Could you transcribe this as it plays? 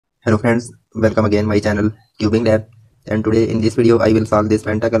Hello friends, welcome again my channel Cubing Lab, and today in this video I will solve this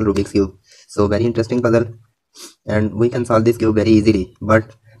Pentacle Rubik's Cube. So very interesting puzzle, and we can solve this cube very easily,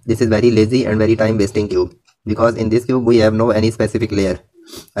 but this is very lazy and very time wasting cube, because in this cube we have no any specific layer.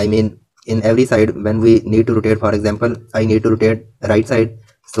 I mean, in every side when we need to rotate, for example I need to rotate right side,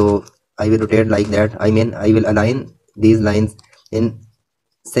 so I will rotate like that. I mean, I will align these lines in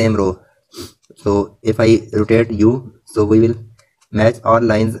same row. So if I rotate U, so we will match all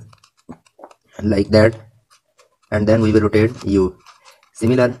lines like that, and then we will rotate U.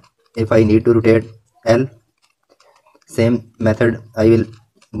 Similar, if I need to rotate L, same method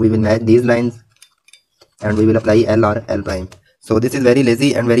we will match these lines and we will apply L or L prime. So this is very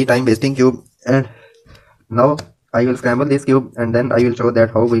lazy and very time wasting cube, and now I will scramble this cube and then I will show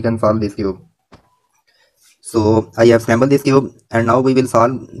that how we can solve this cube. So I have scrambled this cube and now we will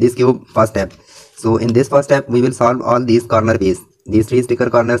solve this cube first step. So in this first step we will solve all these corner piece. These three sticker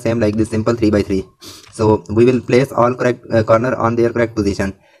corners same like this simple 3 by 3. So we will place all correct corner on their correct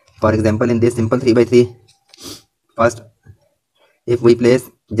position. For example, in this simple 3 by 3, first if we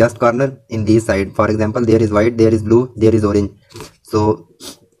place just corner in this side, for example there is white, there is blue, there is orange. So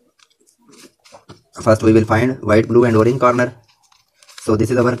first we will find white, blue and orange corner. So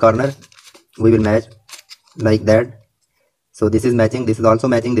this is our corner, we will match like that. So this is matching, this is also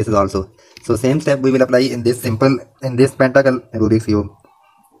matching, this is also. So same step we will apply in this Pentacle Rubik's cube.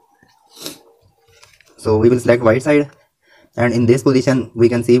 So we will select white side, and in this position we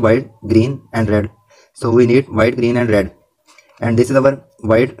can see white, green and red. So we need white, green and red, and this is our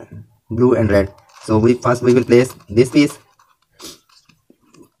white, blue and red. So we will place this piece.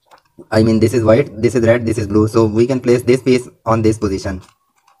 I mean, this is white, this is red, this is blue. So we can place this piece on this position.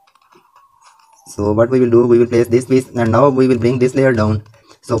 So what we will do, we will place this piece, and now we will bring this layer down.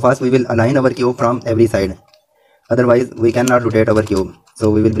 So first we will align our cube from every side, otherwise we cannot rotate our cube. So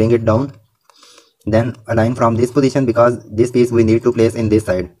we will bring it down, then align from this position, because this piece we need to place in this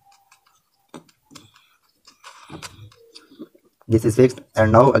side. This is fixed,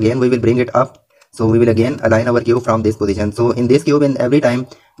 and now again we will bring it up. So we will again align our cube from this position. So in this cube, in every time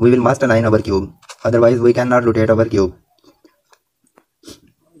we will must align our cube, otherwise we cannot rotate our cube.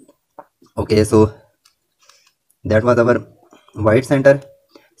 Okay, so that was our white center.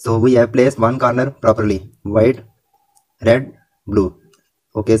 So we have placed one corner properly, white, red, blue.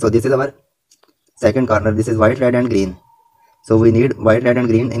 Okay, so this is our second corner, this is white, red and green. So we need white, red and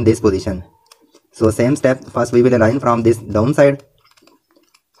green in this position. So same step, first we will align from this down side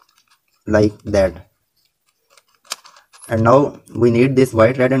like that, and now we need this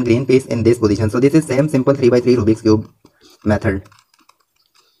white, red and green piece in this position. So this is same simple 3 by 3 Rubik's cube method.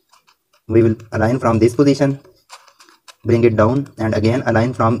 We will align from this position, bring it down, and again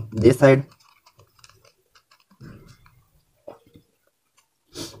align from this side.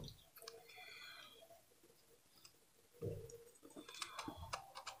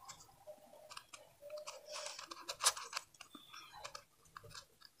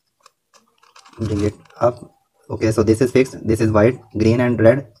 Bring it up. Okay, so this is fixed, this is white, green and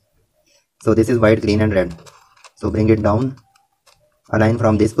red. So this is white, green and red. So bring it down, align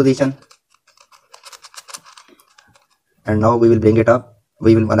from this position, and now we will bring it up,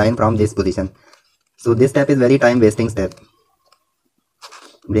 we will align from this position. So this step is very time wasting step.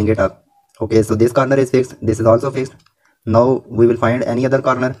 Bring it up. Okay, so this corner is fixed, this is also fixed. Now we will find any other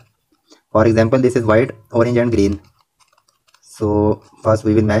corner. For example, this is white, orange and green. So first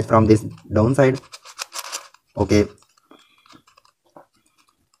we will match from this down side. Okay,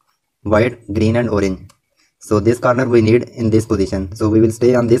 white, green and orange. So this corner we need in this position, so we will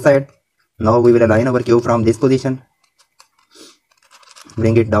stay on this side. Now we will align our cube from this position,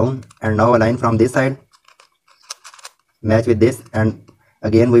 bring it down, and now align from this side, match with this, and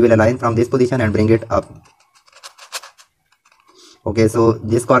again we will align from this position and bring it up. Okay, so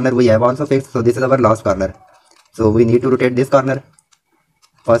this corner we have also fixed, so this is our last corner. So we need to rotate this corner.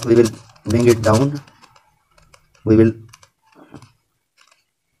 First we will bring it down, we will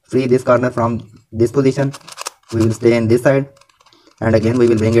free this corner from this position, we will stay in this side, and again we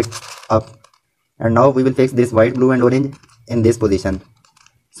will bring it up, and now we will fix this white, blue and orange in this position.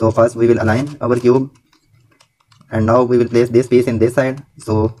 So first we will align our cube, and now we will place this piece in this side.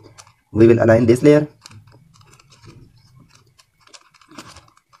 So we will align this layer.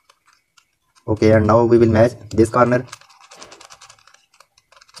 Okay, and now we will match this corner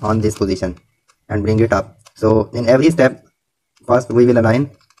on this position and bring it up. So in every step, first we will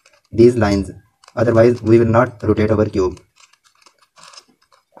align these lines, otherwise we will not rotate our cube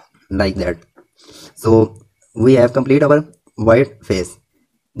like that. So we have complete our white face.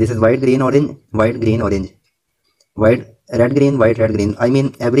 This is white, green, orange, white, green, orange, white, red green, white red green. I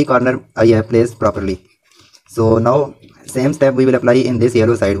mean every corner I have placed properly. So now same step we will apply in this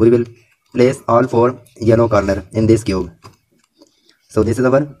yellow side. We will place all 4 yellow corner in this cube. So this is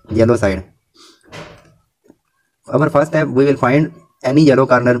our yellow side. Our first step, we will find any yellow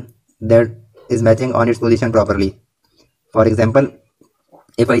corner that is matching on its position properly. For example,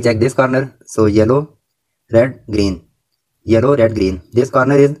 if I check this corner, so yellow, red, green, yellow, red, green. This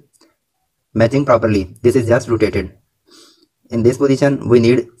corner is matching properly. This is just rotated. In this position, we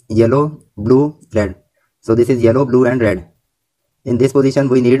need yellow, blue, red. So this is yellow, blue, and red. In this position,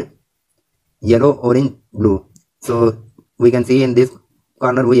 we need yellow, orange, blue. So we can see in this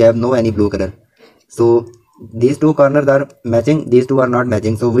corner we have no any blue color. So these 2 corners are matching, these 2 are not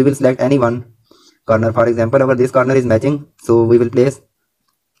matching. So we will select any one corner. For example, our this corner is matching. So we will place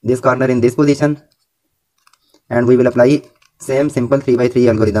this corner in this position and we will apply same simple 3x3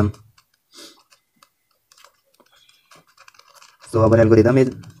 algorithm. So our algorithm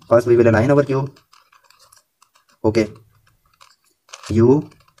is, first we will align our cube. Okay. U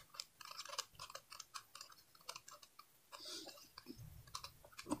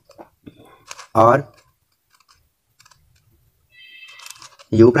R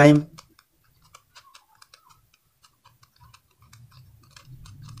U prime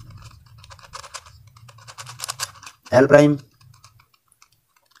L prime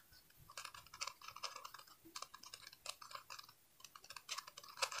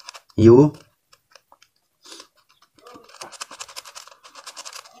U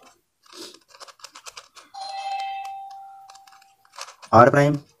R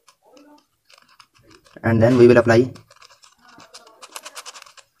prime, and then we will apply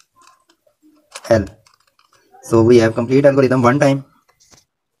L. So we have complete algorithm one time.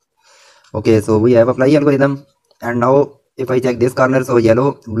 Okay, so we have applied algorithm, and now if I check this corner, so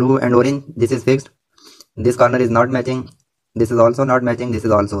yellow, blue and orange, this is fixed. This corner is not matching, this is also not matching, this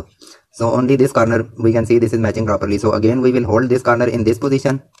is also. So only this corner we can see this is matching properly. So again we will hold this corner in this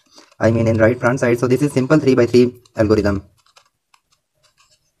position, I mean in right front side. So this is simple 3x3 algorithm.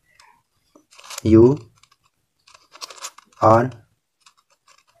 U R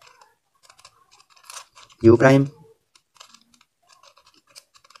U prime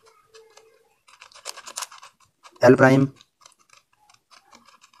L prime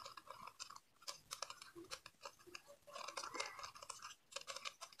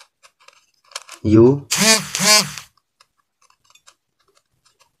U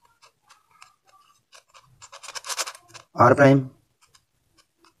R prime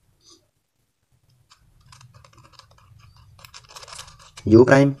U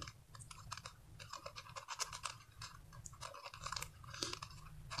prime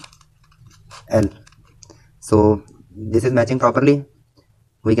L. So this is matching properly.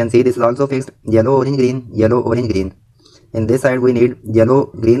 We can see this is also fixed, yellow, orange, green, yellow, orange, green. In this side we need yellow,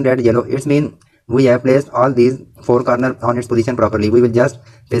 green, red, yellow. It means we have placed all these 4 corners on its position properly. We will just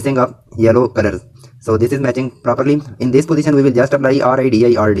facing up yellow colors. So this is matching properly. In this position we will just apply RI,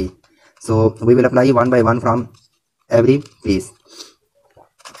 DI, RD. So we will apply one by one from every piece.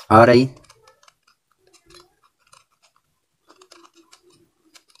 RI,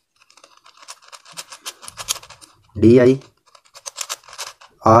 DI,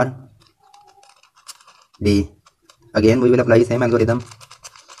 R, D. Again we will apply same algorithm.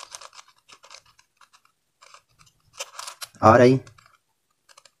 RI,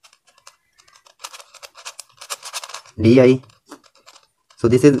 DI. So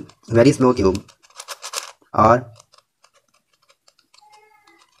this is very slow cube. R,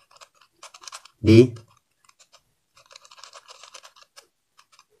 D,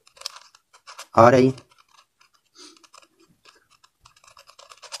 RI,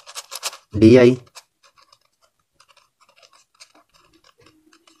 DI,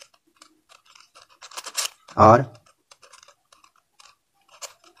 R,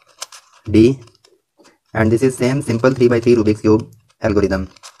 D, and this is same simple 3x3 Rubik's cube algorithm.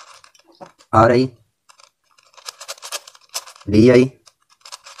 RI, DI,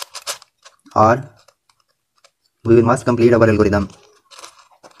 R. We will must complete our algorithm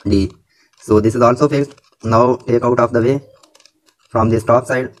D. So this is also fixed. Now take out of the way from this top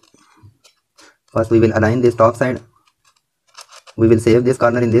side. First we will align this top side. We will save this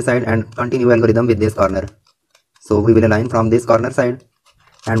corner in this side and continue algorithm with this corner. So we will align from this corner side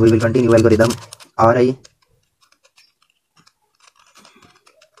and we will continue algorithm RI,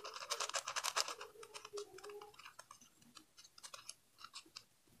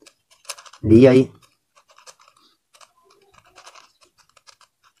 DI,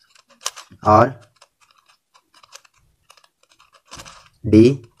 R,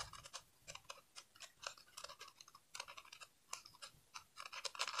 D,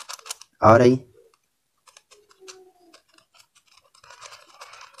 Ri,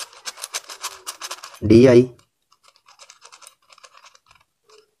 Di,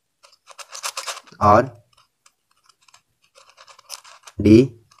 R,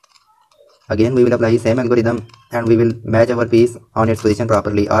 D. Again we will apply same algorithm and we will match our piece on its position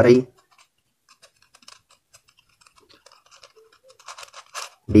properly. Ri,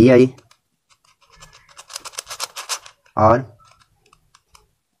 Di, R,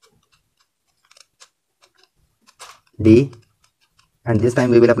 D, and this time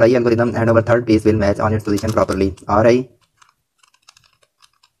we will apply algorithm and our third piece will match on its position properly. Ri,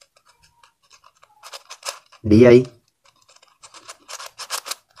 Di,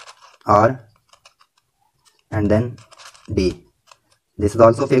 R, and then D. This is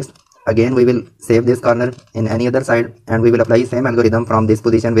also fixed. Again we will save this corner in any other side and we will apply same algorithm from this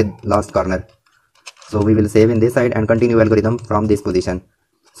position with last corner. So we will save in this side and continue algorithm from this position.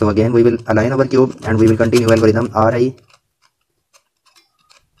 So again we will align our cube and we will continue algorithm Ri,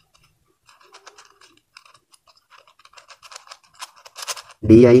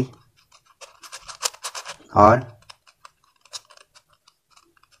 Di, R,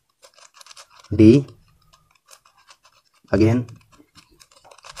 D, again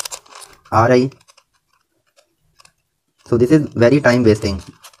Ri. So this is very time wasting.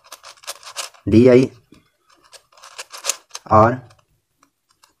 Di, R,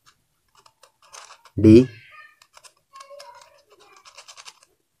 D,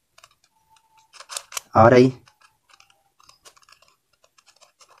 Ri,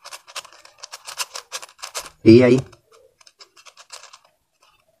 Di,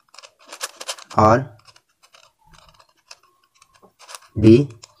 R, D,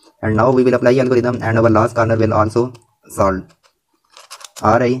 and now we will apply algorithm and our last corner will also solve.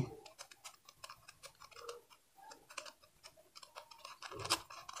 Ri,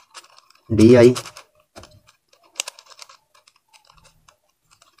 Di,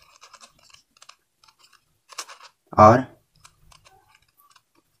 R,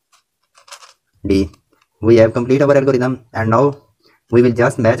 D. We have completed our algorithm and now we will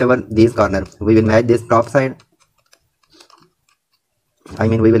just match our these corner. We will match this top side.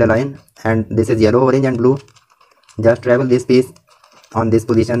 We will align, and this is yellow, orange and blue. Just travel this piece on this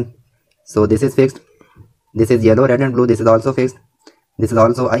position. So this is fixed. This is yellow, red and blue. This is also fixed. This is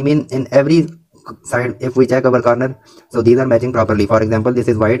also, in every side if we check our corner, so these are matching properly. For example, this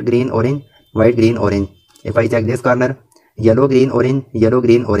is white, green, orange, white, green, orange. If I check this corner, yellow, green, orange, yellow,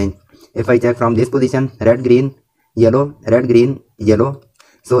 green, orange. If I check from this position, red, green, yellow, red, green, yellow.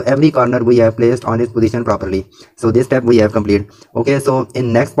 So every corner we have placed on its position properly. So this step we have completed. Okay, so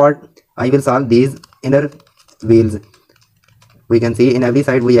in next part I will solve these inner wheels. We can see in every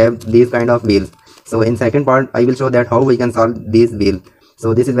side we have these kind of wheels. So in second part I will show that how we can solve these wheels.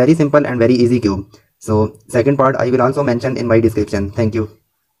 So this is very simple and very easy cube. So second part I will also mention in my description. Thank you.